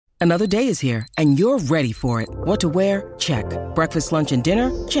Another day is here, and you're ready for it. What to wear? Check. Breakfast, lunch, and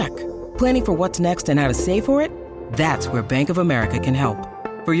dinner? Check. Planning for what's next and how to save for it? That's where Bank of America can help.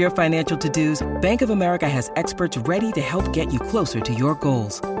 For your financial to-dos, Bank of America has experts ready to help get you closer to your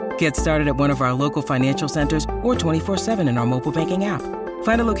goals. Get started at one of our local financial centers or 24/7 in our mobile banking app.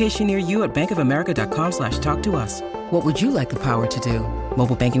 Find a location near you at bankofamerica.com/talktous. What would you like the power to do?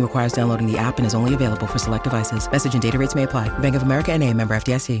 Mobile banking requires downloading the app and is only available for select devices. Message and data rates may apply. Bank of America N.A., member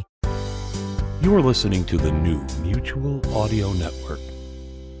FDIC. You are listening to the new Mutual Audio Network.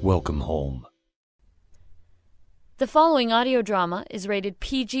 Welcome home. The following audio drama is rated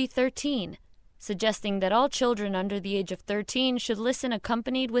PG-13, suggesting that all children under the age of 13 should listen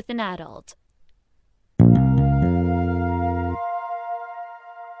accompanied with an adult.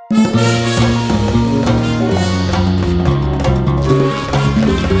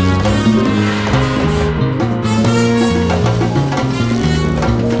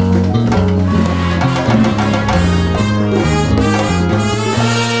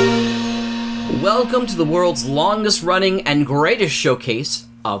 Welcome to the world's longest running and greatest showcase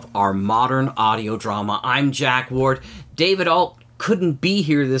of our modern audio drama. I'm Jack Ward. David Alt couldn't be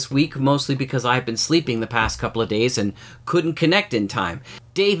here this week, mostly because I've been sleeping the past couple of days and couldn't connect in time.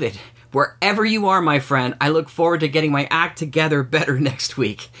 David, wherever you are, my friend, I look forward to getting my act together better next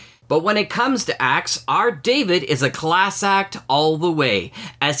week. But when it comes to acts, our David is a class act all the way,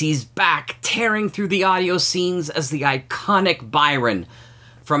 as he's back tearing through the audio scenes as the iconic Byron.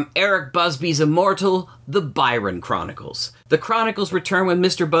 From Eric Busby's immortal The Byron Chronicles. The Chronicles return with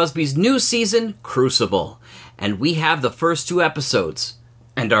Mr. Busby's new season, Crucible. And we have the first 2 episodes.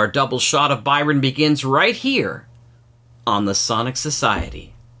 And our double shot of Byron begins right here on the Sonic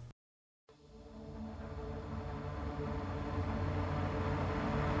Society.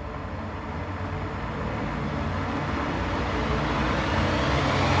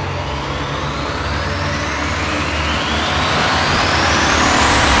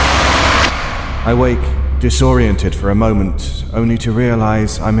 I wake, disoriented for a moment, only to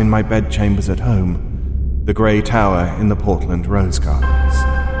realize I'm in my bedchambers at home, the grey tower in the Portland Rose Gardens.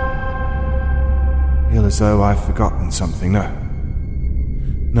 I feel as though I've forgotten something.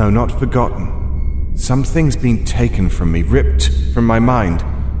 No, not forgotten. Something's been taken from me, ripped from my mind.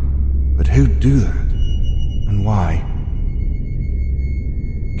 But who'd do that? And why?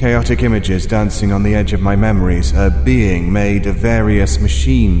 Chaotic images dancing on the edge of my memories, a being made of various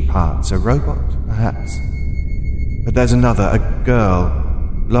machine parts, a robot, perhaps. But there's another, a girl,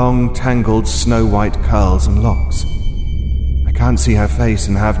 long, tangled, snow-white curls and locks. I can't see her face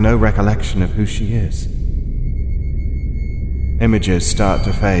and have no recollection of who she is. Images start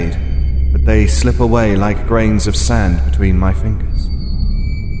to fade, but they slip away like grains of sand between my fingers.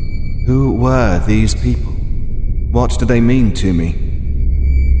 Who were these people? What do they mean to me?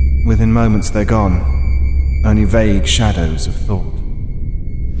 Within moments they're gone, only vague shadows of thought.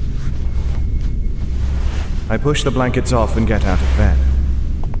 I push the blankets off and get out of bed.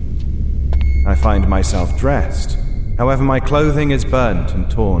 I find myself dressed. However, my clothing is burnt and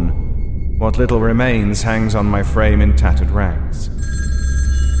torn. What little remains hangs on my frame in tattered rags.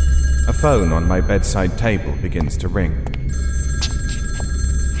 A phone on my bedside table begins to ring.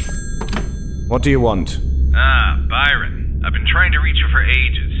 What do you want? Byron. I've been trying to reach you for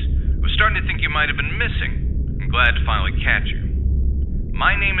ages. I was starting to think you might have been missing. I'm glad to finally catch you.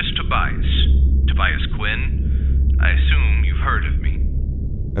 My name is Tobias Quinn. I assume you've heard of me.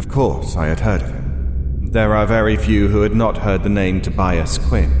 Of course, I had heard of him. There are very few who had not heard the name Tobias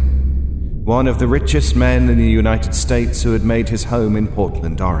Quinn, one of the richest men in the United States who had made his home in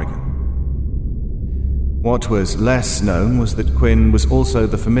Portland, Oregon. What was less known was that Quinn was also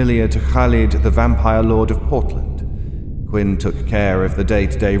the familiar to Khalid, the vampire lord of Portland. Quinn took care of the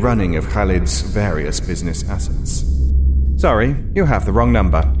day-to-day running of Khalid's various business assets. Sorry, you have the wrong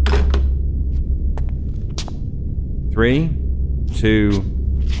number. 3, 2,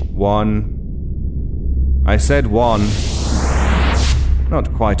 1. I said 1.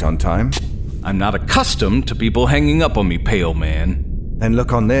 Not quite on time. I'm not accustomed to people hanging up on me, pale man. Then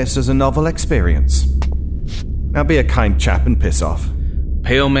look on this as a novel experience. Now be a kind chap and piss off.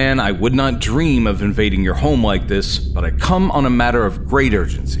 Pale man, I would not dream of invading your home like this, but I come on a matter of great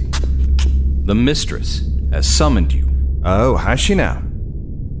urgency. The mistress has summoned you. Oh, has she now?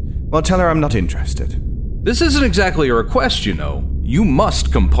 Well, tell her I'm not interested. This isn't exactly a request, you know. You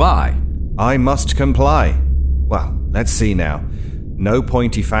must comply. I must comply. Well, let's see now. No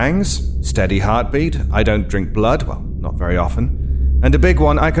pointy fangs, steady heartbeat, I don't drink blood, well, not very often, and a big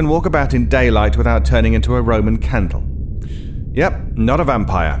one, I can walk about in daylight without turning into a Roman candle. Yep, not a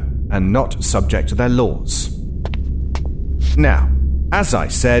vampire, and not subject to their laws. Now, As I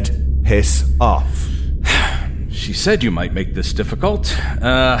said, piss off. She said you might make this difficult.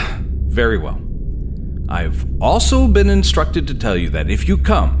 Very well. I've also been instructed to tell you that if you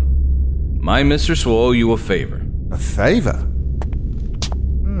come, my mistress will owe you a favor. A favor?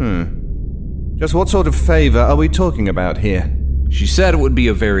 Just what sort of favor are we talking about here? She said it would be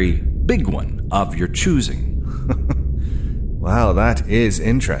a very big one of your choosing. Well, that is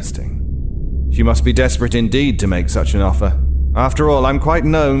interesting. She must be desperate indeed to make such an offer. After all, I'm quite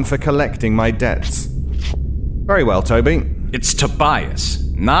known for collecting my debts. Very well, Toby. It's Tobias,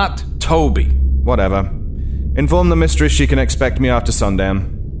 not Toby. Whatever. Inform the mistress she can expect me after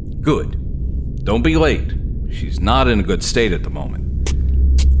sundown. Good. Don't be late. She's not in a good state at the moment.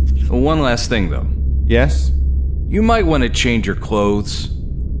 One last thing, though. Yes? You might want to change your clothes.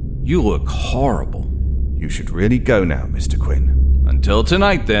 You look horrible. You should really go now, Mr. Quinn. Until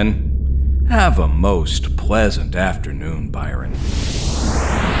tonight, then. Have a most pleasant afternoon, Byron.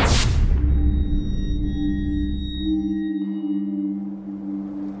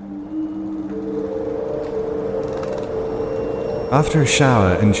 After a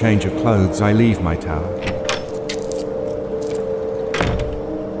shower and change of clothes, I leave my tower.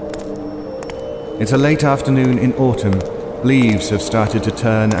 It's a late afternoon in autumn. Leaves have started to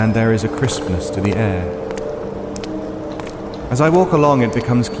turn and there is a crispness to the air. As I walk along, it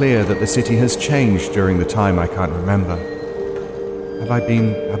becomes clear that the city has changed during the time I can't remember. Have I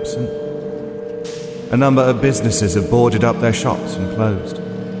been absent? A number of businesses have boarded up their shops and closed.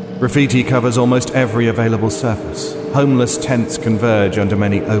 Graffiti covers almost every available surface. Homeless tents converge under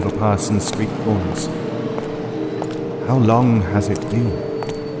many overpass and street corners. How long has it been?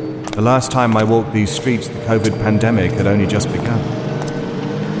 The last time I walked these streets, the COVID pandemic had only just begun.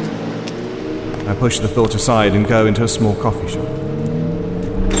 I push the thought aside and go into a small coffee shop.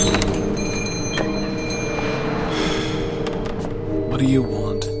 What do you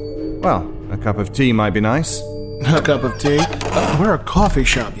want? Well, a cup of tea might be nice. A cup of tea? We're a coffee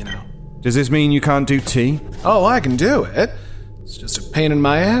shop, you know. Does this mean you can't do tea? Oh, I can do it. It's just a pain in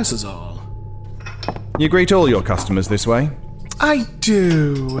my ass is all. You greet all your customers this way? I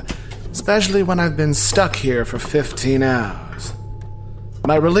do. Especially when I've been stuck here for 15 hours.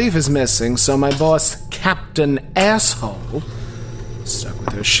 My relief is missing, so my boss, Captain Asshole, stuck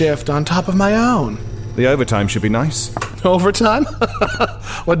with her shift on top of my own. The overtime should be nice. Overtime?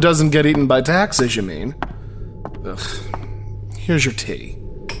 What doesn't get eaten by taxes, you mean? Ugh. Here's your tea.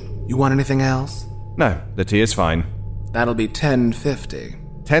 You want anything else? No, the tea is fine. That'll be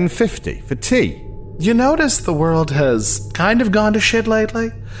 $10.50. $10.50 for tea? You notice the world has kind of gone to shit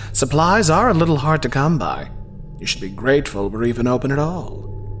lately? Supplies are a little hard to come by. You should be grateful we're even open at all.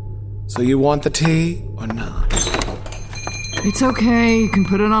 So you want the tea or not? It's okay, you can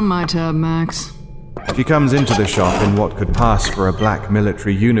put it on my tab, Max. She comes into the shop in what could pass for a black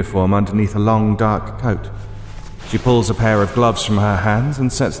military uniform underneath a long dark coat. She pulls a pair of gloves from her hands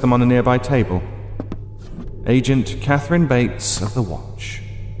and sets them on a nearby table. Agent Catherine Bates of the Watch.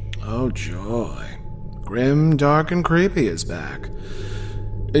 Oh, joy. Grim, dark, and creepy is back.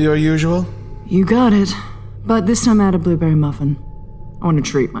 Your usual? You got it. But this time I had a blueberry muffin. I want to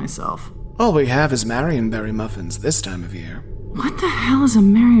treat myself. All we have is Marionberry muffins this time of year. What the hell is a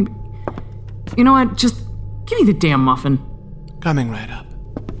Marion... You know what? Just give me the damn muffin. Coming right up.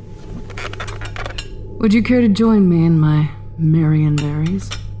 Would you care to join me in my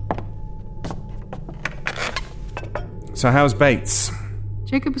Marionberries? So how's Bates?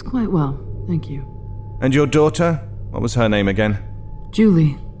 Jacob is quite well, thank you. And your daughter? What was her name again?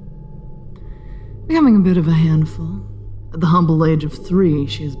 Julie. Becoming a bit of a handful. At the humble age of 3,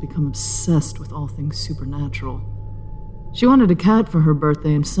 she has become obsessed with all things supernatural. She wanted a cat for her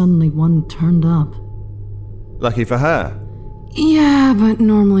birthday and suddenly one turned up. Lucky for her. Yeah, but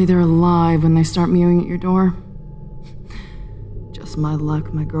normally they're alive when they start mewing at your door. Just my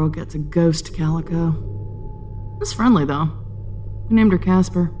luck, my girl gets a ghost calico. It's friendly, though. We named her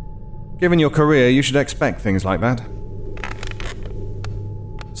Casper. Given your career, you should expect things like that.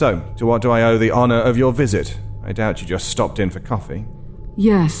 So, to what do I owe the honor of your visit? I doubt you just stopped in for coffee.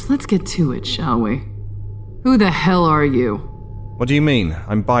 Yes, let's get to it, shall we? Who the hell are you? What do you mean?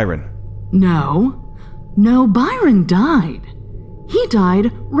 I'm Byron. No, Byron died. He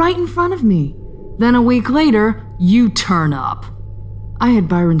died right in front of me. Then a week later, you turn up. I had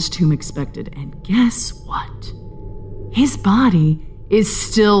Byron's tomb expected, and guess what? His body is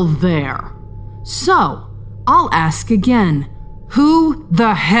still there. So, I'll ask again. Who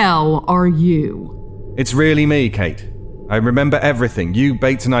the hell are you? It's really me, Kate. I remember everything. You,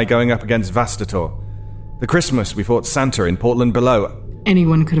 Bates, and I going up against Vastator. The Christmas we fought Santa in Portland Below.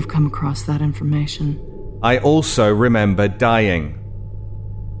 Anyone could have come across that information. I also remember dying.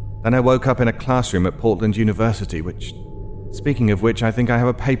 Then I woke up in a classroom at Portland University, speaking of which, I think I have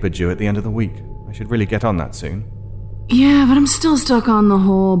a paper due at the end of the week. I should really get on that soon. Yeah, but I'm still stuck on the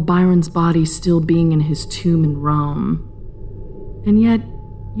whole Byron's body still being in his tomb in Rome. And yet,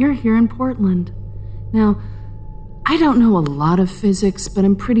 you're here in Portland. Now, I don't know a lot of physics, but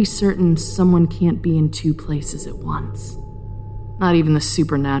I'm pretty certain someone can't be in two places at once. Not even the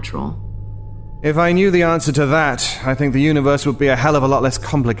supernatural. If I knew the answer to that, I think the universe would be a hell of a lot less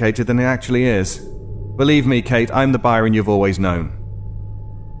complicated than it actually is. Believe me, Kate, I'm the Byron you've always known.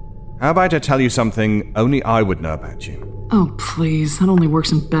 How about I tell you something only I would know about you? Oh, please, that only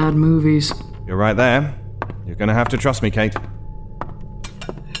works in bad movies. You're right there. You're gonna have to trust me, Kate.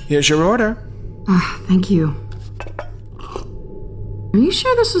 Here's your order. Thank you. Are you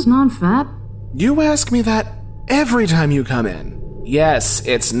sure this is non-fat? You ask me that every time you come in. Yes,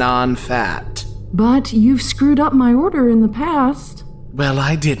 it's non-fat. But you've screwed up my order in the past. Well,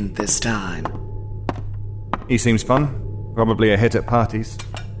 I didn't this time. He seems fun. Probably a hit at parties.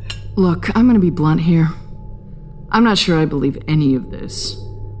 Look, I'm gonna be blunt here. I'm not sure I believe any of this.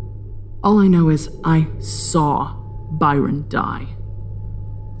 All I know is I saw Byron die.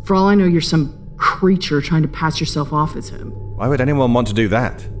 For all I know, you're some creature trying to pass yourself off as him. Why would anyone want to do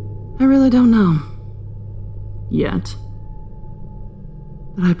that? I really don't know. Yet.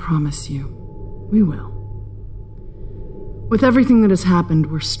 But I promise you, we will. With everything that has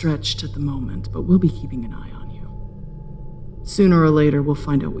happened, we're stretched at the moment, but we'll be keeping an eye on you. Sooner or later, we'll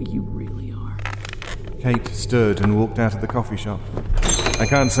find out what you really are. Kate stood and walked out of the coffee shop. I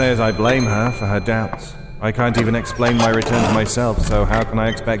can't say as I blame her for her doubts. I can't even explain my return to myself, so how can I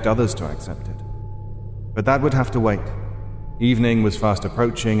expect others to accept it? But that would have to wait. Evening was fast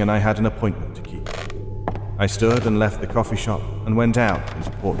approaching, and I had an appointment to keep. I stood and left the coffee shop and went out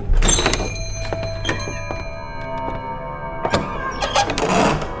into Portland.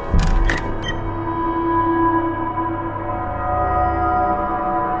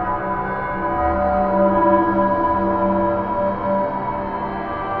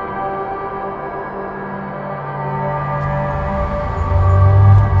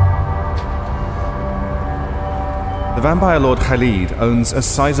 The vampire lord Khalid owns a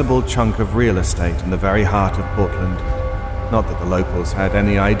sizable chunk of real estate in the very heart of Portland. Not that the locals had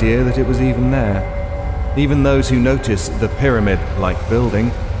any idea that it was even there. Even those who notice the pyramid-like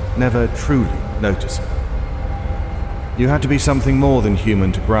building never truly notice it. You had to be something more than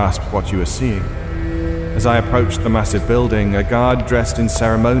human to grasp what you were seeing. As I approached the massive building, a guard dressed in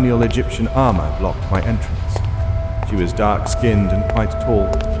ceremonial Egyptian armor blocked my entrance. She was dark-skinned and quite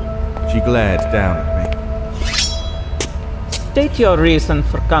tall. She glared down at me. State your reason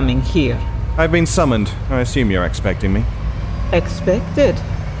for coming here. I've been summoned. I assume you're expecting me. Expected?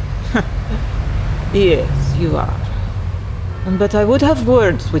 Yes, you are. But I would have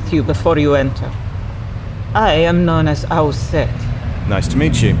words with you before you enter. I am known as Auset. Nice to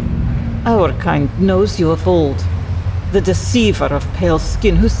meet you. Our kind knows you of old. The deceiver of pale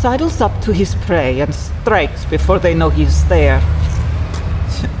skin who sidles up to his prey and strikes before they know he's there.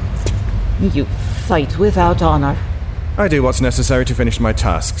 You fight without honor. I do what's necessary to finish my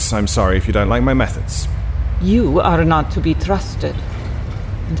tasks. I'm sorry if you don't like my methods. You are not to be trusted.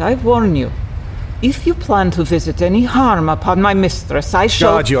 And I warn you, if you plan to visit any harm upon my mistress, I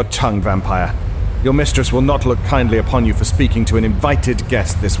shall— Guard your tongue, vampire. Your mistress will not look kindly upon you for speaking to an invited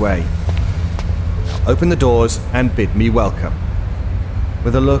guest this way. Open the doors and bid me welcome.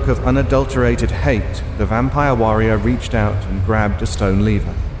 With a look of unadulterated hate, the vampire warrior reached out and grabbed a stone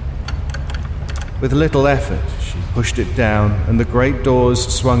lever. With little effort, she pushed it down, and the great doors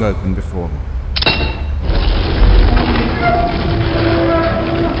swung open before me.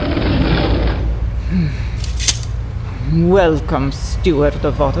 Welcome, Steward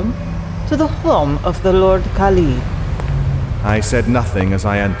of Autumn, to the home of the Lord Khalid. I said nothing as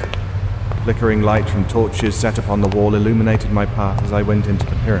I entered. Flickering light from torches set upon the wall illuminated my path as I went into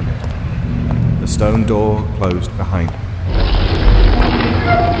the pyramid. The stone door closed behind me.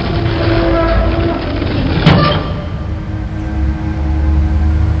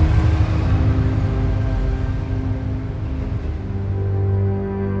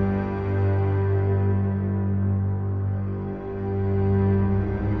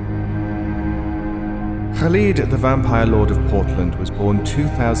 Khalid, the vampire lord of Portland, was born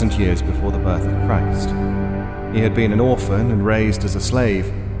 2,000 years before the birth of Christ. He had been an orphan and raised as a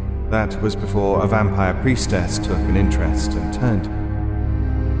slave. That was before a vampire priestess took an interest and turned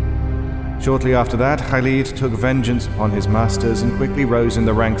him. Shortly after that, Khalid took vengeance upon his masters and quickly rose in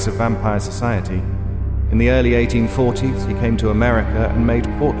the ranks of vampire society. In the early 1840s, he came to America and made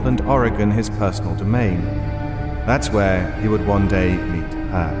Portland, Oregon his personal domain. That's where he would one day meet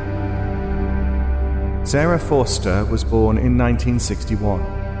her. Sarah Forster was born in 1961.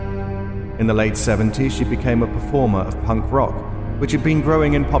 In the late 70s, she became a performer of punk rock, which had been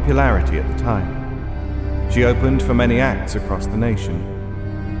growing in popularity at the time. She opened for many acts across the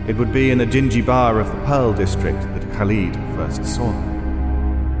nation. It would be in a dingy bar of the Pearl District that Khalid first saw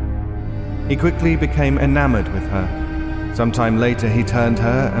her. He quickly became enamored with her. Sometime later, he turned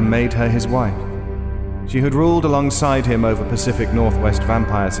her and made her his wife. She had ruled alongside him over Pacific Northwest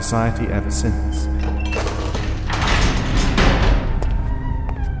Vampire Society ever since.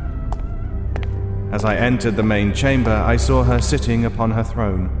 As I entered the main chamber, I saw her sitting upon her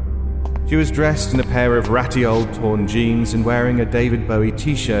throne. She was dressed in a pair of ratty old torn jeans and wearing a David Bowie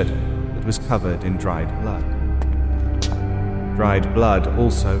t-shirt that was covered in dried blood. Dried blood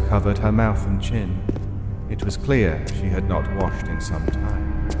also covered her mouth and chin. It was clear she had not washed in some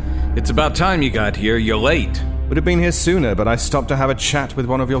time. It's about time you got here. You're late. Would have been here sooner, but I stopped to have a chat with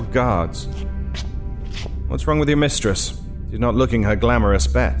one of your guards. What's wrong with your mistress? She's not looking her glamorous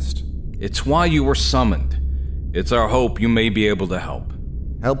best. It's why you were summoned. It's our hope you may be able to help.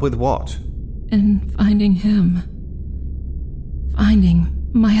 Help with what? In finding him. Finding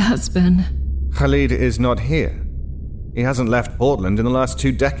my husband. Khalid is not here. He hasn't left Portland in the last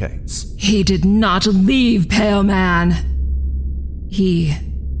 2 decades. He did not leave, Pale Man. He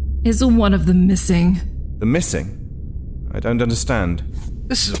is one of the missing. The missing? I don't understand.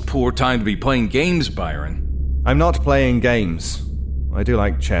 This is a poor time to be playing games, Byron. I'm not playing games. I do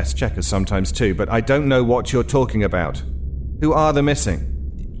like chess, checkers sometimes too, but I don't know what you're talking about. Who are the missing?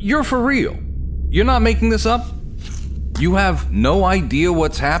 You're for real. You're not making this up? You have no idea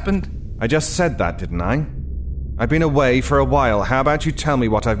what's happened? I just said that, didn't I? I've been away for a while. How about you tell me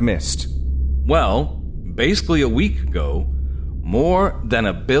what I've missed? Well, basically a week ago, more than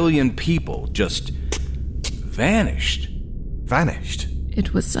 1 billion people just vanished. Vanished?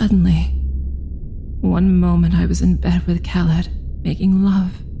 It was suddenly. One moment I was in bed with Khaled, making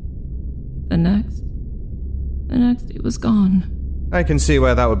love. The next he was gone. I can see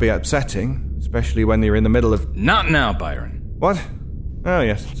where that would be upsetting, especially when you're in the middle of... Not now, Byron. What? Oh,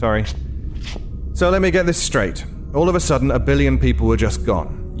 yes, sorry. So let me get this straight. All of a sudden, 1 billion people were just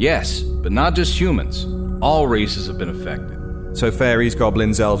gone. Yes, but not just humans. All races have been affected. So fairies,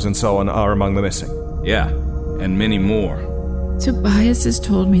 goblins, elves, and so on are among the missing? Yeah, and many more. Tobias has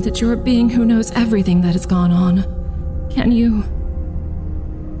told me that you're a being who knows everything that has gone on. Can you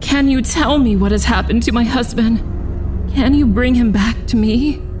tell me what has happened to my husband? Can you bring him back to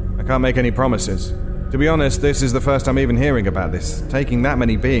me? I can't make any promises. To be honest, this is the first I'm even hearing about this. Taking that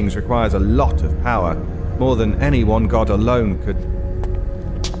many beings requires a lot of power, more than any one god alone could...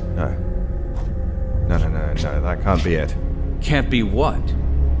 No, that can't be it. Can't be what?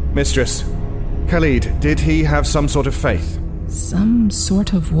 Mistress, Khalid, did he have some sort of faith? Some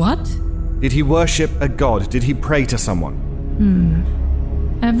sort of what? Did he worship a god? Did he pray to someone?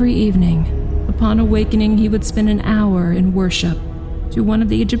 Every evening, upon awakening, he would spend an hour in worship to one of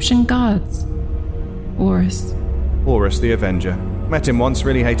the Egyptian gods. Horus. Horus the Avenger. Met him once,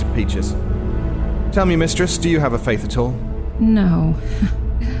 really hated peaches. Tell me, mistress, do you have a faith at all? No.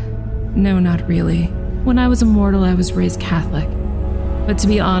 No, not really. When I was immortal, I was raised Catholic. But to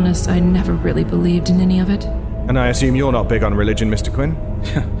be honest, I never really believed in any of it. And I assume you're not big on religion, Mr. Quinn?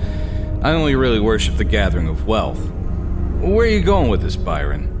 I only really worship the gathering of wealth. Where are you going with this,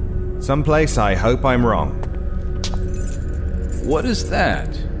 Byron? Someplace I hope I'm wrong. What is that?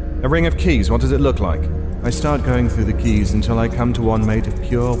 A ring of keys. What does it look like? I start going through the keys until I come to one made of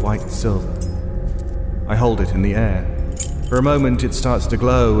pure white silver. I hold it in the air. For a moment it starts to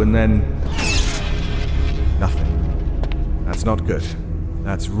glow and then... nothing. That's not good.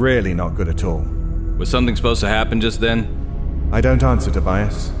 That's really not good at all. Was something supposed to happen just then? I don't answer,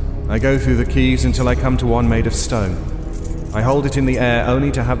 Tobias. I go through the keys until I come to one made of stone. I hold it in the air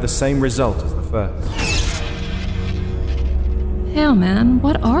only to have the same result as the first. Hell, man,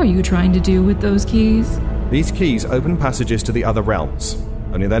 what are you trying to do with those keys? These keys open passages to the other realms,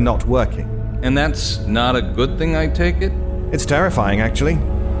 only they're not working. And that's not a good thing, I take it? It's terrifying, actually.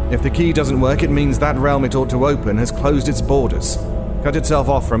 If the key doesn't work, it means that realm it ought to open has closed its borders, cut itself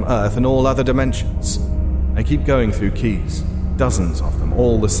off from Earth and all other dimensions. I keep going through keys, dozens of them,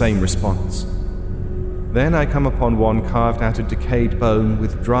 all the same response. Then I come upon one carved out of decayed bone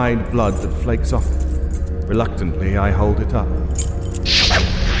with dried blood that flakes off it. Reluctantly, I hold it up.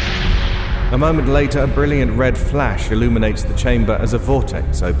 A moment later, a brilliant red flash illuminates the chamber as a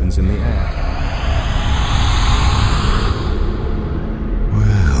vortex opens in the air.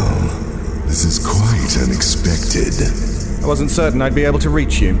 Well, this is quite unexpected. I wasn't certain I'd be able to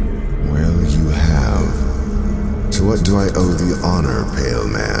reach you. Well, you have. To what do I owe the honor, Pale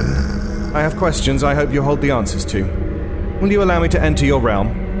Man? I have questions I hope you hold the answers to. Will you allow me to enter your realm?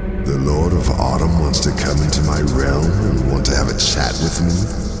 The Lord of Autumn wants to come into my realm and want to have a chat with me?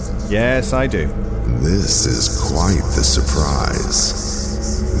 Yes, I do. This is quite the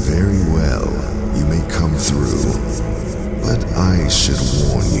surprise. Very well, you may come through, but I should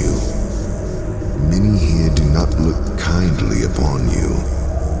warn you. Many here do not look kindly upon you,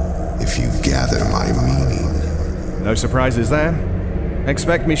 if you gather my meaning. No surprises there.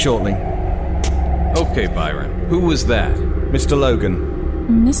 Expect me shortly. Okay, Byron. Who was that? Mr. Logan.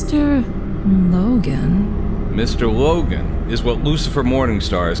 Mr. Logan? Mr. Logan is what Lucifer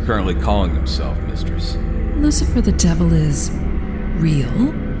Morningstar is currently calling himself, mistress. Lucifer the Devil is real?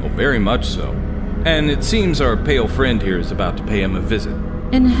 Oh, very much so. And it seems our pale friend here is about to pay him a visit.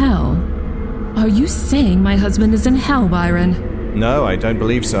 In hell? Are you saying my husband is in hell, Byron? No, I don't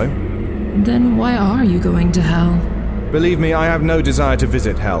believe so. Then why are you going to hell? Believe me, I have no desire to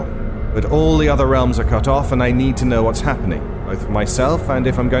visit hell. But all the other realms are cut off, and I need to know what's happening, both for myself and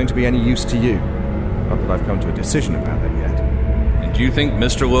if I'm going to be any use to you. Not that I've come to a decision about that yet. And do you think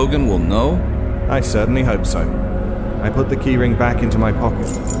Mr. Logan will know? I certainly hope so. I put the keyring back into my pocket,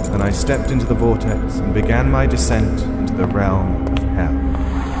 and I stepped into the vortex and began my descent into the realm of hell.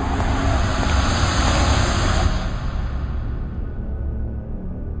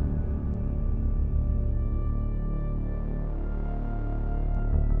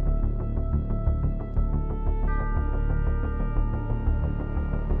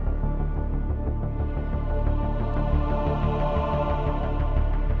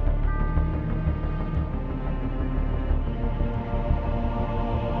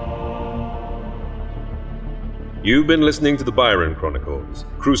 You've been listening to the Byron Chronicles,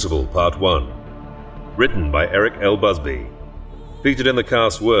 Crucible Part 1. Written by Eric L. Busby. Featured in the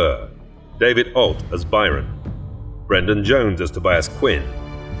cast were David Alt as Byron, Brendan Jones as Tobias Quinn,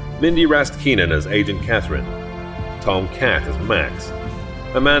 Mindy Rast-Keenan as Agent Catherine, Tom Catt as Max,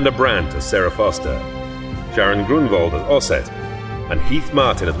 Amanda Brandt as Sarah Foster, Sharon Grunwald as Osset, and Heath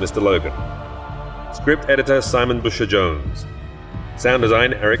Martin as Mr. Logan. Script editor Simon Busher-Jones. Sound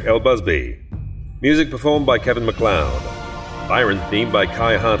design Eric L. Busby. Music performed by Kevin MacLeod. Byron theme by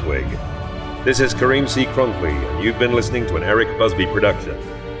Kai Hartwig. This is Kareem C. Cronkley, and you've been listening to an Eric Busby production.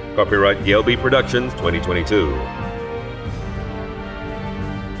 Copyright YLB Productions 2022.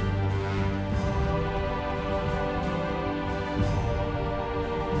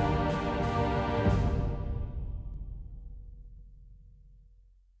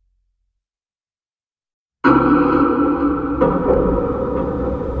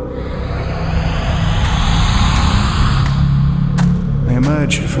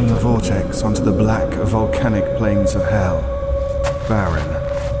 From the vortex onto the black volcanic plains of hell. Barren.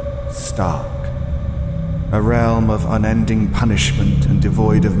 Stark. A realm of unending punishment and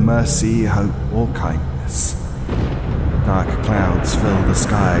devoid of mercy, hope, or kindness. Dark clouds fill the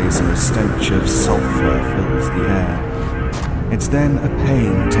skies and a stench of sulfur fills the air. It's then a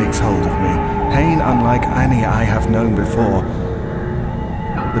pain takes hold of me. Pain unlike any I have known before.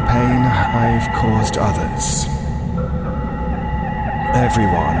 The pain I've caused others.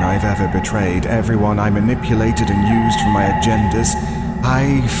 Everyone I've ever betrayed, everyone I manipulated and used for my agendas,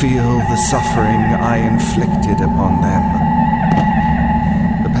 I feel the suffering I inflicted upon them.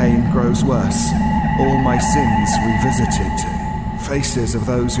 The pain grows worse, all my sins revisited, faces of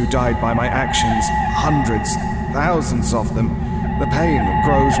those who died by my actions, hundreds, thousands of them. The pain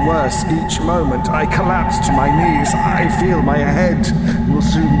grows worse each moment. I collapse to my knees. I feel my head will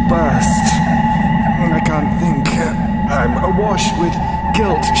soon burst. I can't think. I'm awash with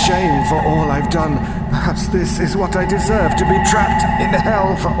guilt, shame for all I've done. Perhaps this is what I deserve, to be trapped in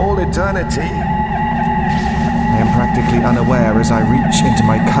hell for all eternity. I am practically unaware as I reach into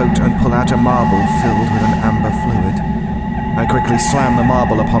my coat and pull out a marble filled with an amber fluid. I quickly slam the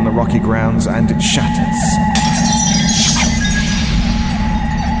marble upon the rocky grounds and it shatters.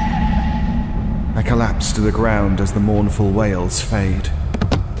 I collapse to the ground as the mournful wails fade.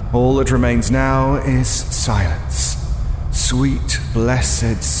 All that remains now is silence. Sweet,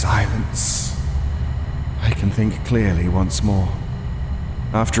 blessed silence. I can think clearly once more.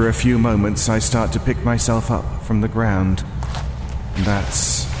 After a few moments, I start to pick myself up from the ground. And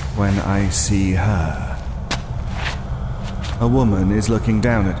that's when I see her. A woman is looking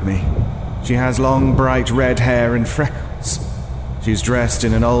down at me. She has long, bright red hair and freckles. She's dressed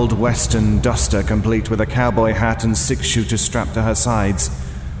in an old western duster, complete with a cowboy hat and six-shooter strapped to her sides.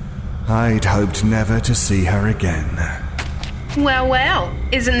 I'd hoped never to see her again. Well, well,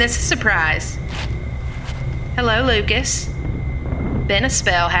 isn't this a surprise? Hello, Lucas. Been a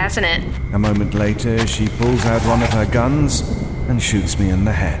spell, hasn't it? A moment later, she pulls out one of her guns and shoots me in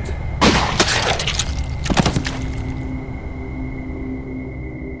the head.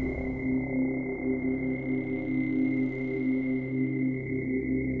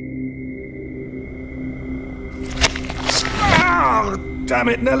 Damn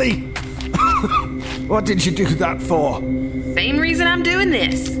it, Nelly! What did you do that for? Same reason I'm doing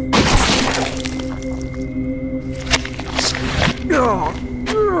this.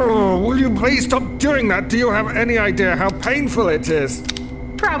 Will you please stop doing that? Do you have any idea how painful it is?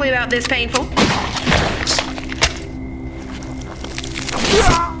 Probably about this painful.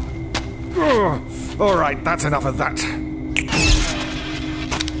 All right, that's enough of that.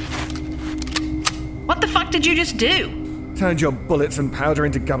 What the fuck did you just do? Turned your bullets and powder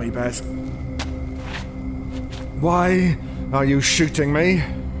into gummy bears. Why are you shooting me?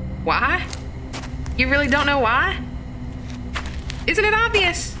 Why? You really don't know why? Isn't it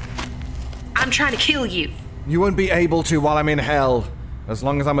obvious? I'm trying to kill you. You won't be able to while I'm in hell. As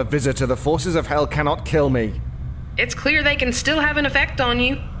long as I'm a visitor, the forces of hell cannot kill me. It's clear they can still have an effect on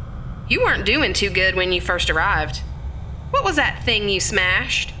you. You weren't doing too good when you first arrived. What was that thing you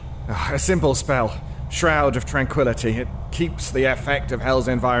smashed? A simple spell. Shroud of Tranquility. It keeps the effect of hell's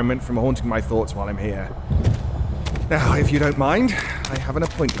environment from haunting my thoughts while I'm here. Now, if you don't mind, I have an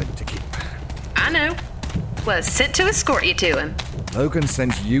appointment to keep. I know. Was sent to escort you to him. Logan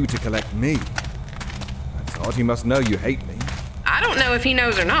sent you to collect me. That's odd. He must know you hate me. I don't know if he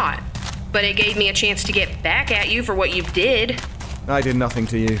knows or not, but it gave me a chance to get back at you for what you did. I did nothing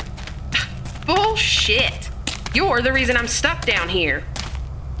to you. Bullshit. You're the reason I'm stuck down here.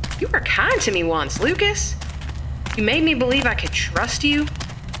 You were kind to me once, Lucas. You made me believe I could trust you,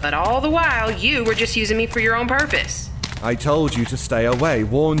 but all the while you were just using me for your own purpose. I told you to stay away,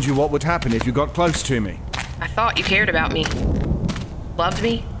 warned you what would happen if you got close to me. I thought you cared about me. Loved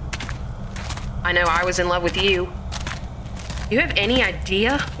me. I know I was in love with you. You have any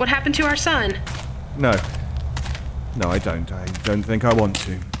idea what happened to our son? No. No, I don't. I don't think I want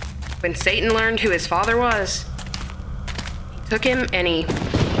to. When Satan learned who his father was, he took him and he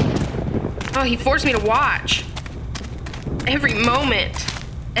forced me to watch. Every moment,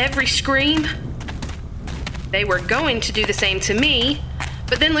 every scream. They were going to do the same to me,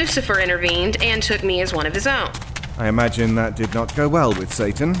 but then Lucifer intervened and took me as one of his own. I imagine that did not go well with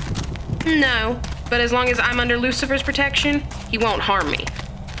Satan. No, but as long as I'm under Lucifer's protection, he won't harm me.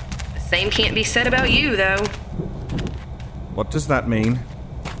 The same can't be said about you, though. What does that mean?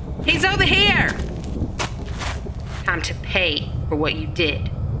 He's over here! Time to pay for what you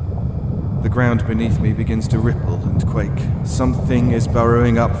did. The ground beneath me begins to ripple and quake. Something is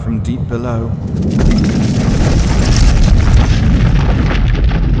burrowing up from deep below.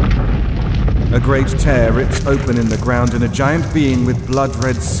 A great tear rips open in the ground and a giant being with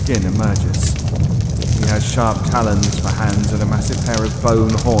blood-red skin emerges. He has sharp talons for hands and a massive pair of bone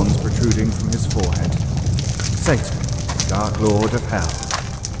horns protruding from his forehead. Satan, Dark Lord of Hell.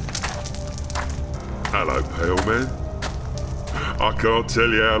 Hello, Pale Man. I can't tell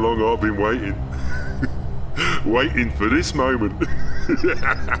you how long I've been waiting. Waiting for this moment.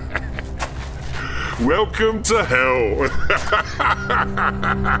 Welcome to hell.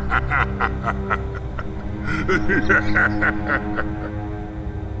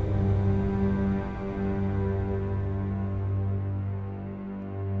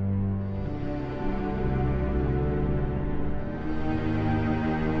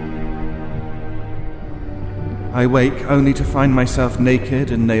 I wake only to find myself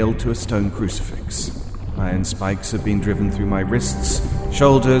naked and nailed to a stone crucifix. Iron spikes have been driven through my wrists,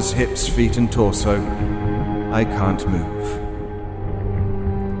 shoulders, hips, feet, and torso. I can't move.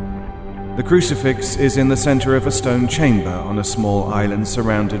 The crucifix is in the center of a stone chamber on a small island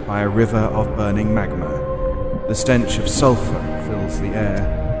surrounded by a river of burning magma. The stench of sulfur fills the air.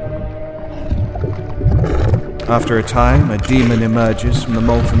 After a time, a demon emerges from the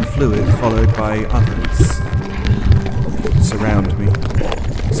molten fluid, followed by others. Surround me.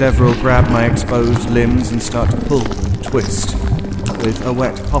 Several grab my exposed limbs and start to pull and twist. With a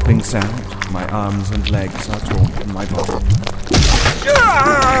wet popping sound, my arms and legs are torn from my body.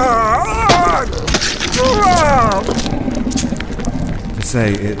 To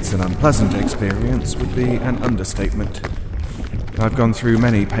say it's an unpleasant experience would be an understatement. I've gone through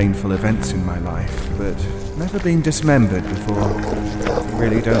many painful events in my life, but never been dismembered before. I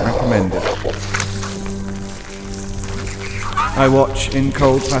really don't recommend it. I watch in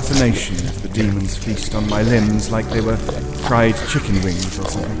cold fascination as the demons feast on my limbs like they were fried chicken wings or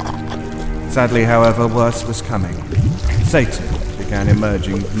something. Sadly, however, worse was coming. Satan began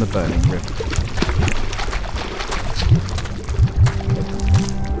emerging from the burning river.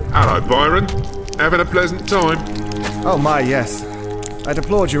 Hello, Byron. Having a pleasant time? Oh my, yes. I'd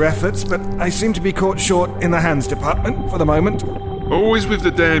applaud your efforts, but I seem to be caught short in the hands department for the moment. Always with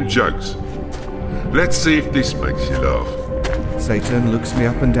the damn jokes. Let's see if this makes you laugh. Satan looks me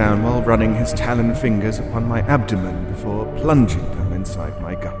up and down while running his talon fingers upon my abdomen before plunging them inside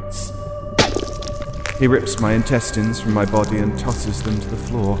my guts. He rips my intestines from my body and tosses them to the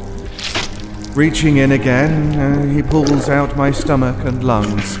floor. Reaching in again, he pulls out my stomach and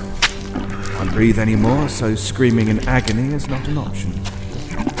lungs. I can't breathe anymore, so screaming in agony is not an option.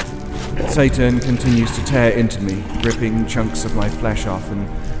 Satan continues to tear into me, ripping chunks of my flesh off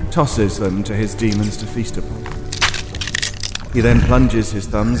and tosses them to his demons to feast upon. He then plunges his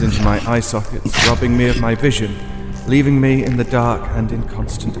thumbs into my eye sockets, robbing me of my vision, leaving me in the dark and in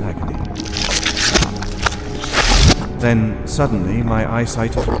constant agony. Then, suddenly, my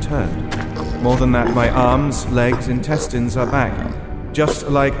eyesight has returned. More than that, my arms, legs, intestines are back. Just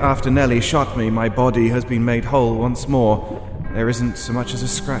like after Nellie shot me, my body has been made whole once more. There isn't so much as a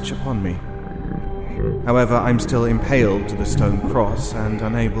scratch upon me. However, I'm still impaled to the stone cross and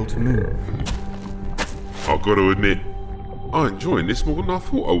unable to move. I've got to admit, I'm enjoying this more than I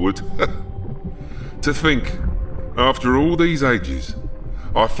thought I would. To think, after all these ages,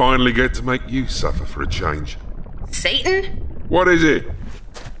 I finally get to make you suffer for a change. Satan? What is it?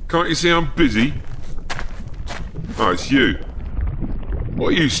 Can't you see I'm busy? Oh, it's you.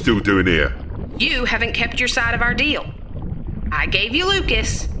 What are you still doing here? You haven't kept your side of our deal. I gave you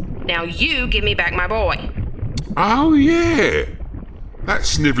Lucas. Now you give me back my boy. Oh, yeah. That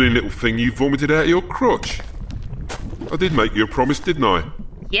snivelling little thing you vomited out of your crotch. I did make you a promise, didn't I?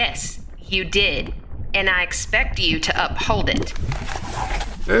 Yes, you did. And I expect you to uphold it.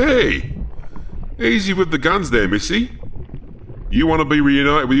 Hey! Easy with the guns there, Missy. You want to be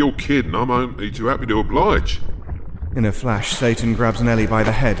reunited with your kid, and I'm only too happy to oblige. In a flash, Satan grabs Nellie by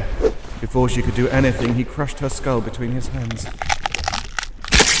the head. Before she could do anything, he crushed her skull between his hands.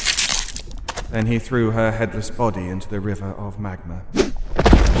 Then he threw her headless body into the river of magma.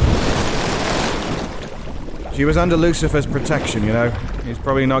 She was under Lucifer's protection, you know. He's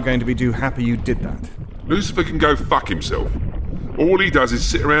probably not going to be too happy you did that. Lucifer can go fuck himself. All he does is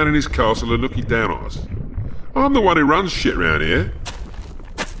sit around in his castle and look down on us. I'm the one who runs shit around here.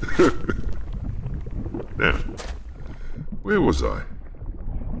 Now, where was I?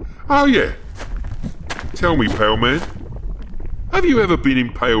 Oh yeah. Tell me, pale man, have you ever been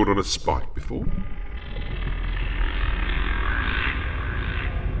impaled on a spike before?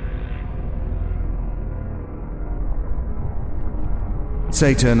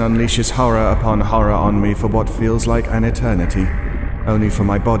 Satan unleashes horror upon horror on me for what feels like an eternity, only for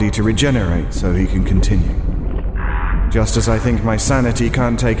my body to regenerate so he can continue. Just as I think my sanity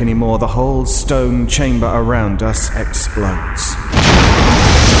can't take any more, the whole stone chamber around us explodes.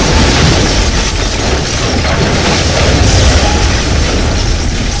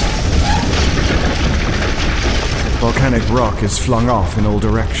 Volcanic rock is flung off in all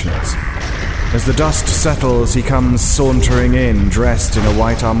directions. As the dust settles, he comes sauntering in, dressed in a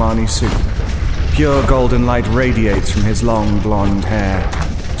white Armani suit. Pure golden light radiates from his long blonde hair.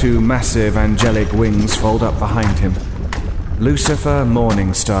 Two massive angelic wings fold up behind him. Lucifer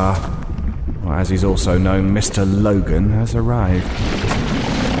Morningstar, or as he's also known, Mr. Logan, has arrived.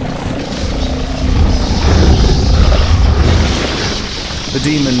 The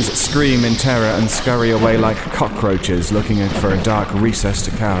demons scream in terror and scurry away like cockroaches looking for a dark recess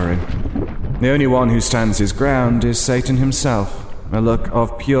to cower in. The only one who stands his ground is Satan himself. A look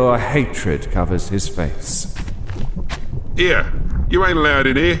of pure hatred covers his face. Here, you ain't allowed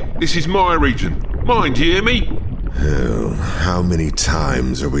in here. This is my region. Mind, you hear me? Oh, how many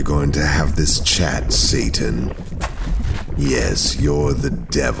times are we going to have this chat, Satan? Yes, you're the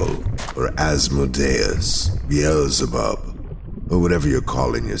devil, or Asmodeus, Beelzebub, or whatever you're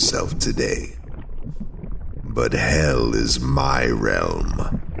calling yourself today. But hell is my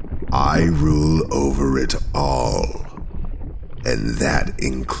realm. I rule over it all. And that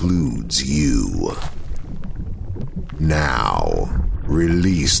includes you. Now,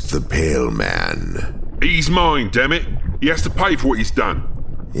 release the Pale Man. He's mine, damn it. He has to pay for what he's done.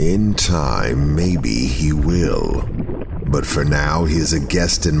 In time, maybe he will. But for now, he is a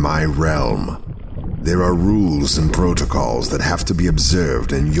guest in my realm. There are rules and protocols that have to be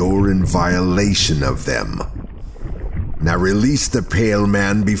observed, and you're in violation of them. Now release the Pale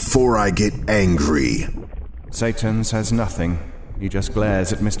Man before I get angry. Satan says nothing. He just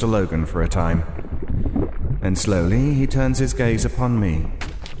glares at Mr. Logan for a time. Then slowly, he turns his gaze upon me.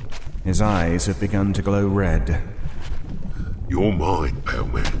 His eyes have begun to glow red. You're mine, Pale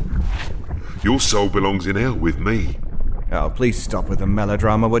Man. Your soul belongs in hell with me. Oh, please stop with the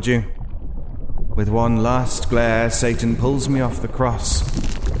melodrama, would you? With one last glare, Satan pulls me off the cross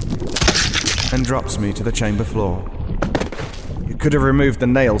and drops me to the chamber floor. You could have removed the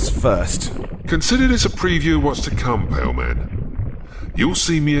nails first. Consider this a preview of what's to come, Pale Man. You'll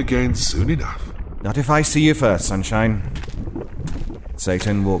see me again soon enough. Not if I see you first, sunshine.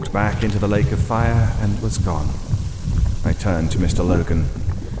 Satan walked back into the lake of fire and was gone. I turned to Mr. Logan.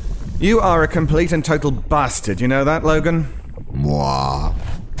 You are a complete and total bastard, you know that, Logan? Moi.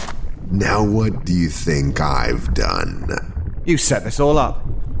 Now what do you think I've done? You set this all up.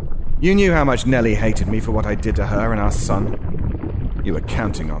 You knew how much Nellie hated me for what I did to her and our son. You were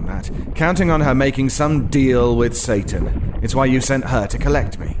counting on that. Counting on her making some deal with Satan. It's why you sent her to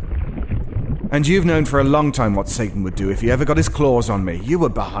collect me. And you've known for a long time what Satan would do if he ever got his claws on me. You were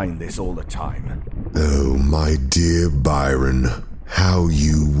behind this all the time. Oh, my dear Byron, how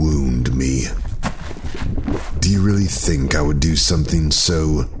you wound me. Do you really think I would do something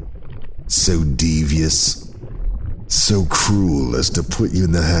so devious, so cruel as to put you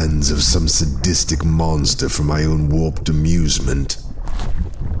in the hands of some sadistic monster for my own warped amusement?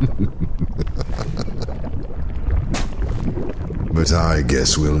 But I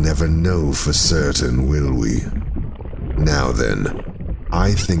guess we'll never know for certain, will we? Now then,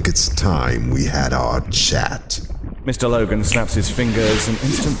 I think it's time we had our chat. Mr. Logan snaps his fingers and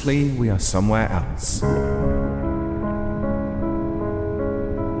instantly we are somewhere else.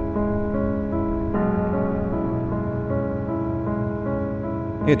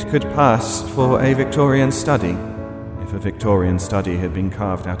 It could pass for a Victorian study, if a Victorian study had been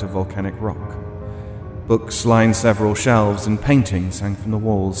carved out of volcanic rock. Books line several shelves and paintings hang from the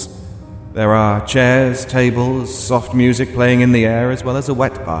walls. There are chairs, tables, soft music playing in the air, as well as a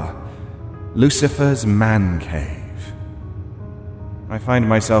wet bar. Lucifer's man cave. I find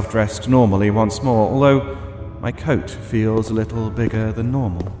myself dressed normally once more, although my coat feels a little bigger than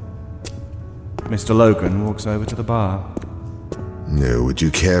normal. Mr. Logan walks over to the bar. No, would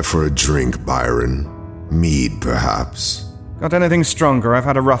you care for a drink, Byron? Mead, perhaps? Got anything stronger? I've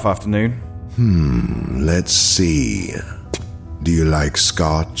had a rough afternoon. Let's see. Do you like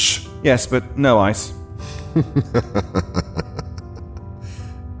scotch? Yes, but no ice.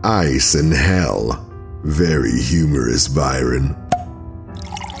 Ice and hell. Very humorous, Byron.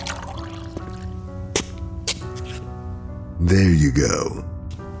 There you go.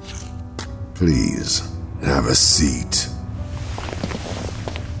 Please, have a seat.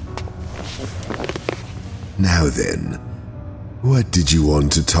 Now then, what did you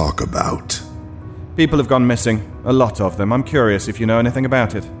want to talk about? People have gone missing. A lot of them. I'm curious if you know anything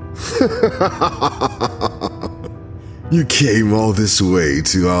about it. You came all this way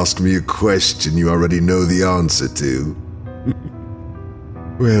to ask me a question you already know the answer to.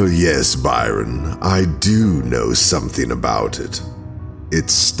 Well, yes, Byron, I do know something about it. It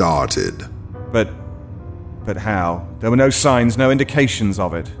started. But how? There were no signs, no indications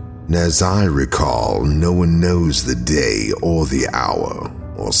of it. As I recall, no one knows the day or the hour,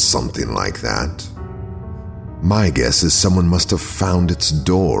 or something like that. My guess is someone must have found its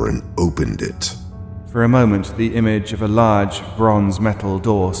door and opened it. For a moment, the image of a large bronze metal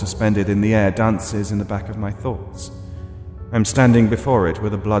door suspended in the air dances in the back of my thoughts. I'm standing before it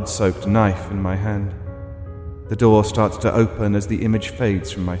with a blood-soaked knife in my hand. The door starts to open as the image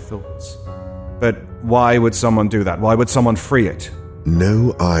fades from my thoughts. But why would someone do that? Why would someone free it?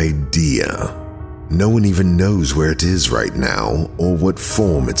 No idea. No one even knows where it is right now or what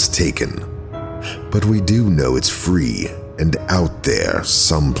form it's taken. But we do know it's free and out there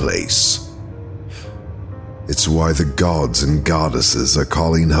someplace. It's why the gods and goddesses are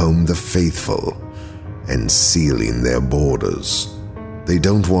calling home the faithful and sealing their borders. They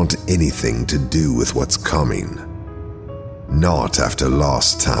don't want anything to do with what's coming. Not after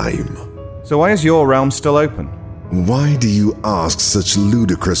last time. So why is your realm still open? Why do you ask such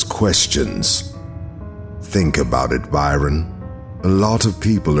ludicrous questions? Think about it, Byron. A lot of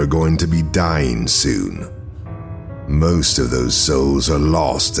people are going to be dying soon. Most of those souls are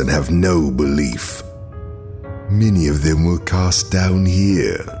lost and have no belief. Many of them will cast down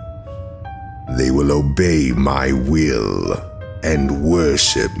here. They will obey my will and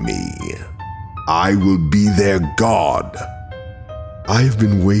worship me. I will be their God. I've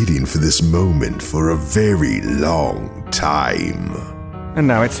been waiting for this moment for a very long time. And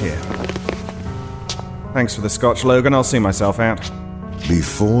now it's here. Thanks for the scotch, Logan. I'll see myself out.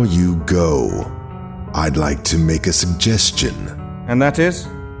 Before you go, I'd like to make a suggestion. And that is?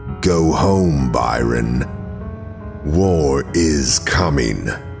 Go home, Byron. War is coming,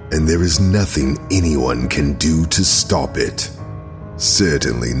 and there is nothing anyone can do to stop it.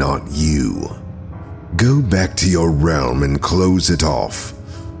 Certainly not you. Go back to your realm and close it off.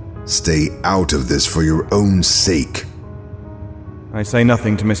 Stay out of this for your own sake. I say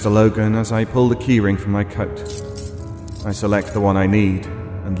nothing to Mr. Logan as I pull the keyring from my coat. I select the one I need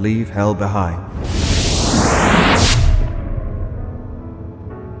and leave hell behind.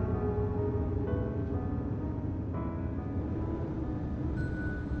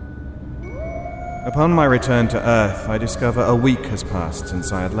 Upon my return to Earth, I discover a week has passed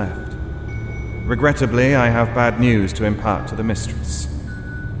since I had left. Regrettably, I have bad news to impart to the mistress.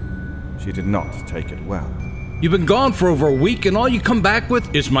 She did not take it well. You've been gone for over a week and all you come back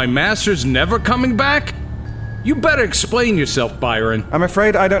with is my master's never coming back? You better explain yourself, Byron. I'm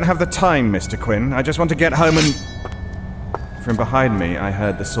afraid I don't have the time, Mr. Quinn. I just want to get home and... From behind me, I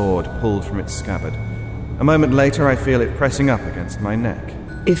heard the sword pulled from its scabbard. A moment later, I feel it pressing up against my neck.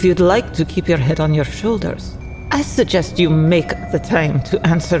 If you'd like to keep your head on your shoulders, I suggest you make the time to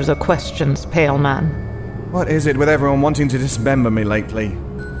answer the questions, Pale Man. What is it with everyone wanting to dismember me lately?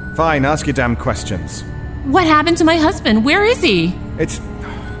 Fine, ask your damn questions. What happened to my husband? Where is he? It's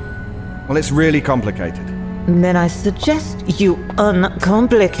really complicated. Then I suggest you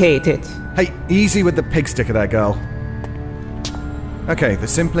uncomplicate it. Hey, easy with the pig sticker there, girl. Okay, the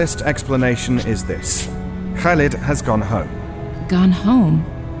simplest explanation is this. Khalid has gone home. Gone home?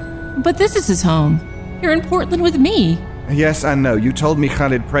 But this is his home. You're in Portland with me. Yes and no. You told me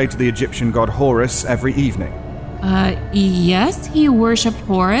Khalid prayed to the Egyptian god Horus every evening. Yes, he worshipped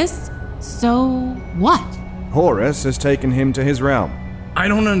Horus. So, what? Horus has taken him to his realm. I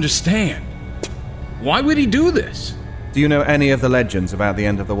don't understand. Why would he do this? Do you know any of the legends about the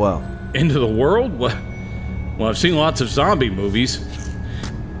end of the world? End of the world? Well, I've seen lots of zombie movies.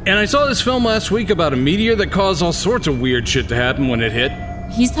 And I saw this film last week about a meteor that caused all sorts of weird shit to happen when it hit.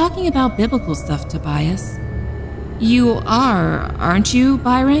 He's talking about biblical stuff, Tobias. You are, aren't you,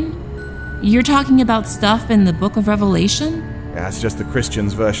 Byron? You're talking about stuff in the Book of Revelation? Yeah, it's just the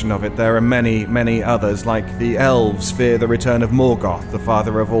Christians' version of it. There are many, many others, like the elves fear the return of Morgoth, the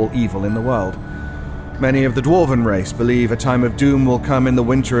father of all evil in the world. Many of the dwarven race believe a time of doom will come in the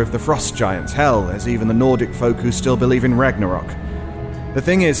winter of the frost giants. Hell, there's even the Nordic folk who still believe in Ragnarok. The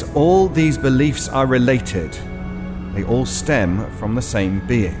thing is, all these beliefs are related. They all stem from the same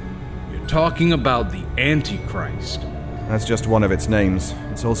being. You're talking about the Antichrist. That's just one of its names.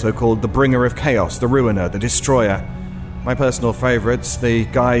 It's also called the Bringer of Chaos, the Ruiner, the Destroyer. My personal favorite's the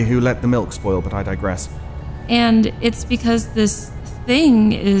guy who let the milk spoil, but I digress. And it's because this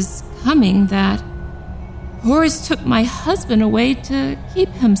thing is coming that Horus took my husband away to keep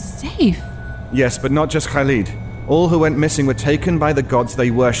him safe. Yes, but not just Khalid. All who went missing were taken by the gods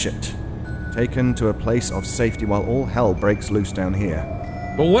they worshipped. Taken to a place of safety while all hell breaks loose down here.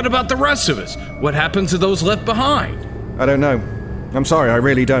 But what about the rest of us? What happened to those left behind? I don't know. I'm sorry, I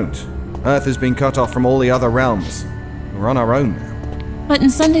really don't. Earth has been cut off from all the other realms. We're on our own now. But in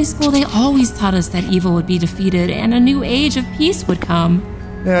Sunday school, they always taught us that evil would be defeated and a new age of peace would come.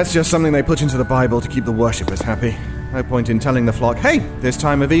 Yeah, it's just something they put into the Bible to keep the worshippers happy. No point in telling the flock, hey, this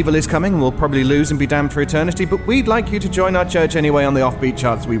time of evil is coming, we'll probably lose and be damned for eternity, but we'd like you to join our church anyway. On the offbeat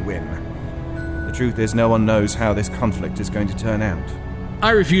chance we win. The truth is, no one knows how this conflict is going to turn out.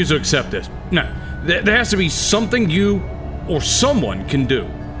 I refuse to accept this. No, there has to be something you or someone can do.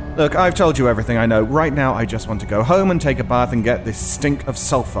 Look, I've told you everything I know. Right now, I just want to go home and take a bath and get this stink of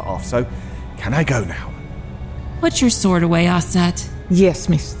sulfur off. So, can I go now? Put your sword away, Osset. Yes,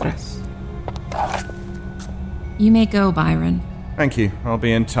 mistress. You may go, Byron. Thank you. I'll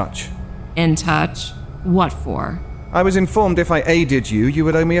be in touch. In touch? What for? I was informed if I aided you, you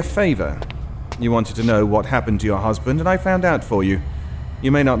would owe me a favor. You wanted to know what happened to your husband, and I found out for you.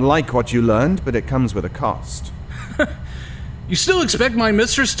 You may not like what you learned, but it comes with a cost. You still expect my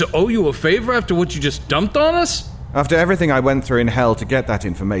mistress to owe you a favor after what you just dumped on us? After everything I went through in hell to get that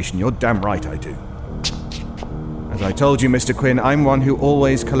information, you're damn right I do. As I told you, Mr. Quinn, I'm one who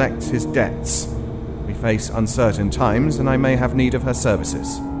always collects his debts. We face uncertain times, and I may have need of her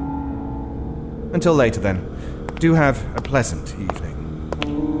services. Until later, then. Do have a pleasant evening.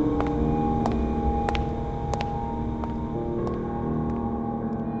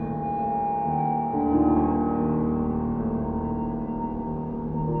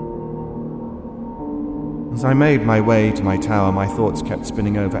 As I made my way to my tower, my thoughts kept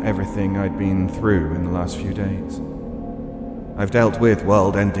spinning over everything I'd been through in the last few days. I've dealt with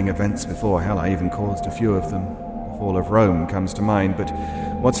world-ending events before. Hell, I even caused a few of them. The fall of Rome comes to mind, but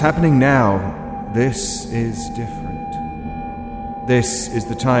what's happening now, this is different. This is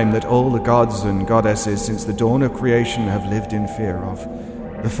the time that all the gods and goddesses since the dawn of creation have lived in fear of.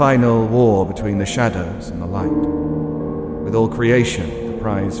 The final war between the shadows and the light. With all creation, the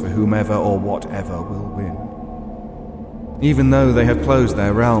prize for whomever or whatever will win. Even though they have closed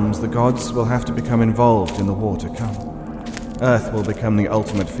their realms, the gods will have to become involved in the war to come. Earth will become the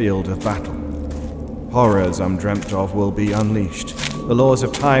ultimate field of battle. Horrors undreamt of will be unleashed. The laws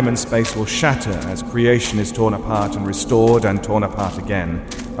of time and space will shatter as creation is torn apart and restored and torn apart again.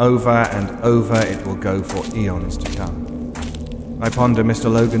 Over and over it will go for eons to come. I ponder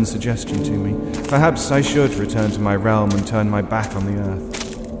Mr. Logan's suggestion to me. Perhaps I should return to my realm and turn my back on the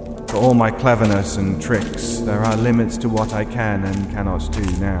earth. For all my cleverness and tricks, there are limits to what I can and cannot do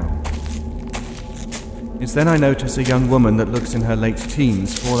now. It's then I notice a young woman that looks in her late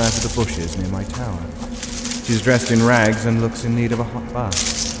teens fall out of the bushes near my tower. She's dressed in rags and looks in need of a hot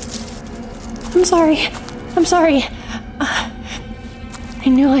bath. I'm sorry. I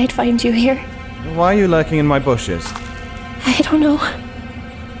knew I'd find you here. Why are you lurking in my bushes? I don't know.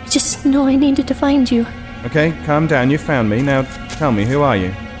 I just know I needed to find you. Okay, calm down. You found me. Now tell me, who are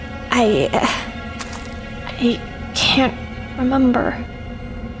you? I can't remember.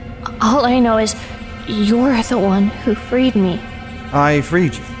 All I know is you're the one who freed me. I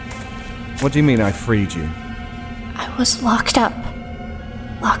freed you? What do you mean I freed you? I was locked up.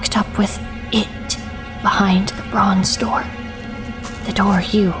 Locked up with it behind the bronze door. The door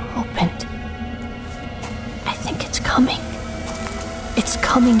you opened. I think it's coming. It's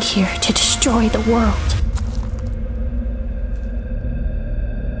coming here to destroy the world.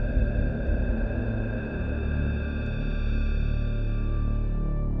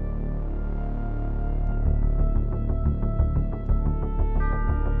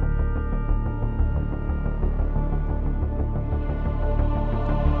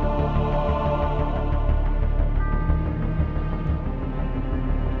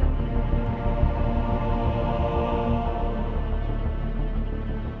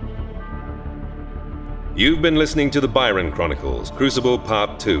 You've been listening to the Byron Chronicles, Crucible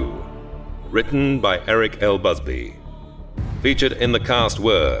Part 2, written by Eric L. Busby. Featured in the cast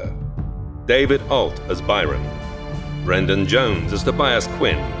were David Alt as Byron, Brendan Jones as Tobias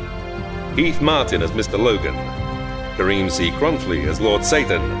Quinn, Heath Martin as Mr. Logan, Kareem C. Cronfley as Lord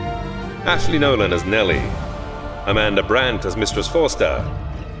Satan, Ashley Nolan as Nellie, Amanda Brandt as Mistress Forster,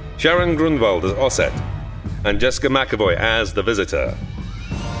 Sharon Grunwald as Osset, and Jessica McAvoy as The Visitor.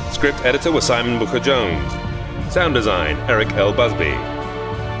 Script editor was Simon Booker-Jones. Sound design, Eric L. Busby.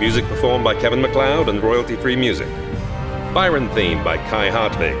 Music performed by Kevin MacLeod and royalty-free music. Byron theme by Kai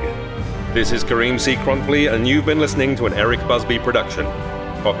Hartvig. This is Kareem C. Cronfley, and you've been listening to an Eric Busby production.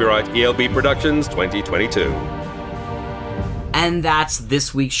 Copyright ELB Productions 2022. And that's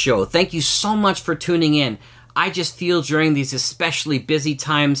this week's show. Thank you so much for tuning in. I just feel during these especially busy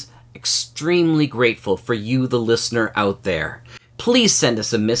times extremely grateful for you, the listener out there. Please send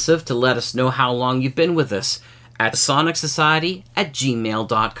us a missive to let us know how long you've been with us at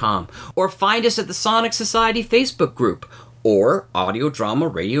sonicsociety@gmail.com, or find us at the Sonic Society Facebook group or Audio Drama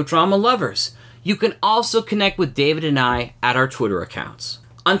Radio Drama Lovers. You can also connect with David and I at our Twitter accounts.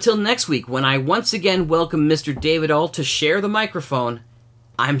 Until next week, when I once again welcome Mr. David Alt to share the microphone,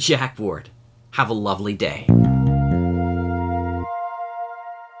 I'm Jack Ward. Have a lovely day.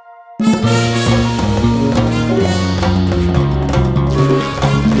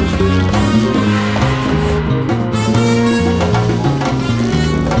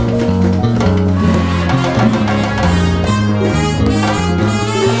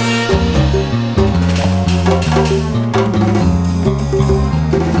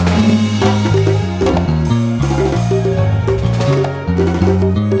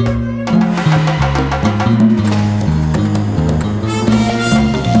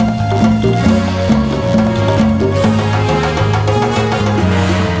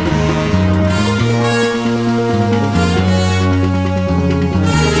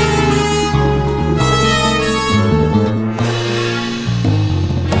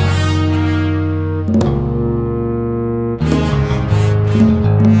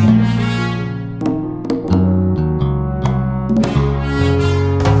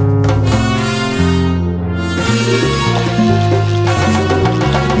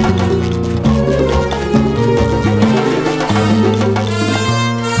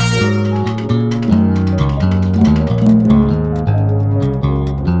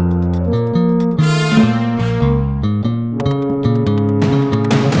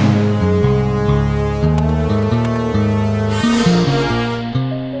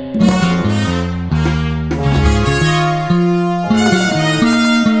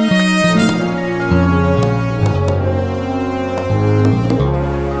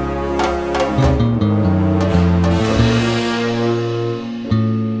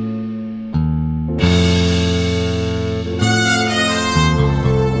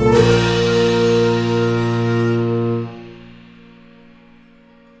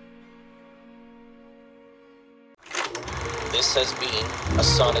 This has been a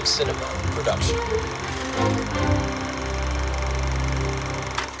Sonic Cinema production.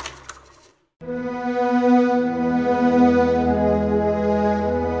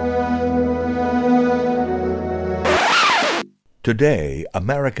 Today,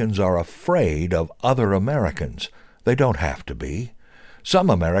 Americans are afraid of other Americans. They don't have to be. Some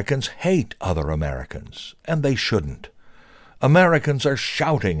Americans hate other Americans, and they shouldn't. Americans are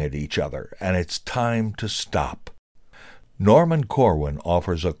shouting at each other, and it's time to stop. Norman Corwin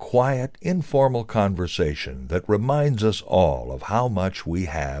offers a quiet, informal conversation that reminds us all of how much we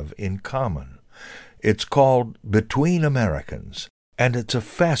have in common. It's called Between Americans, and it's a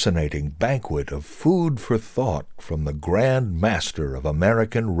fascinating banquet of food for thought from the grand master of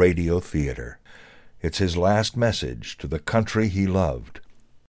American radio theater. It's his last message to the country he loved.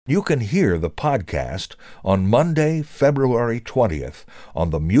 You can hear the podcast on Monday, February 20th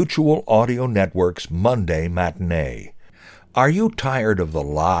on the Mutual Audio Network's Monday Matinee. Are you tired of the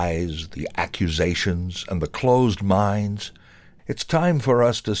lies, the accusations, and the closed minds? It's time for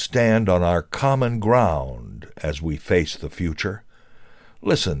us to stand on our common ground as we face the future.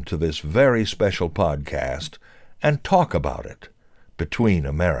 Listen to this very special podcast and talk about it between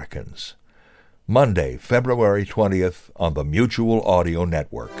Americans. Monday, February 20th on the Mutual Audio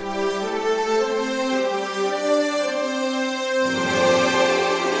Network.